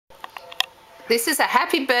This is a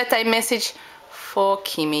happy birthday message for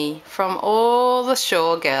Kimi from all the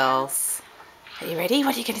Shore girls. Are you ready?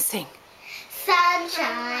 What are you going to sing?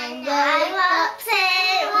 Sunshine, lollipops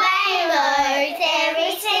and rainbows,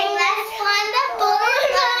 everything that's wonderful.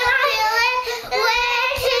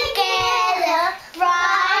 We're together,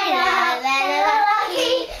 brighter than a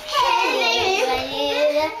lucky penny.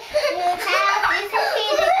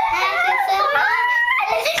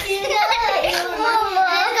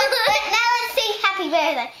 Now let's sing happy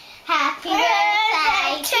birthday. Happy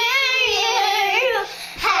birthday to you.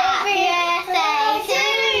 Happy birthday to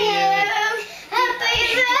you. Happy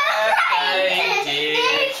birthday,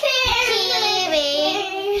 dear Kimi.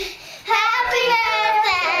 Happy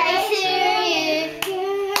birthday to you.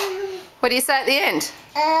 What do you say at the end?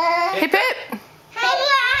 Hip hip.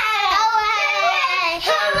 Hooray!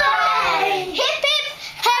 Hooray! Hip hip!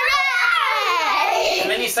 Hooray! And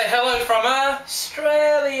then you say hello from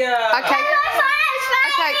Australia. Okay.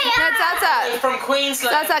 Okay, no, Zaza. From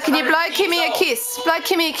Queensland. Zaza, can you blow Kimi a kiss? Blow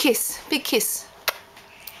Kimi a kiss. Big kiss.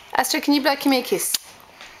 Astrid, can you blow Kimi a kiss?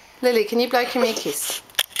 Lily, can you blow Kimi a kiss?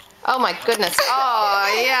 Oh my goodness. Oh,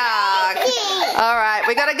 yuck. All right,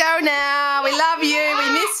 we got to go now. We love you.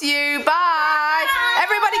 We miss you. Bye.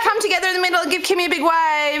 Everybody come together in the middle and give Kimi a big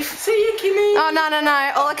wave. See you, Kimi. Oh, no, no,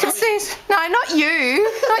 no. All I can see is... No, not you.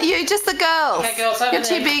 Not you, just the girls. Okay, girls, over You're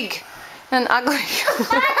too there. big and ugly.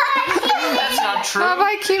 That's not true.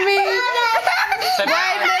 Bye-bye, Kimi. Say bye.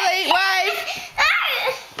 Wave, Lily. Wave.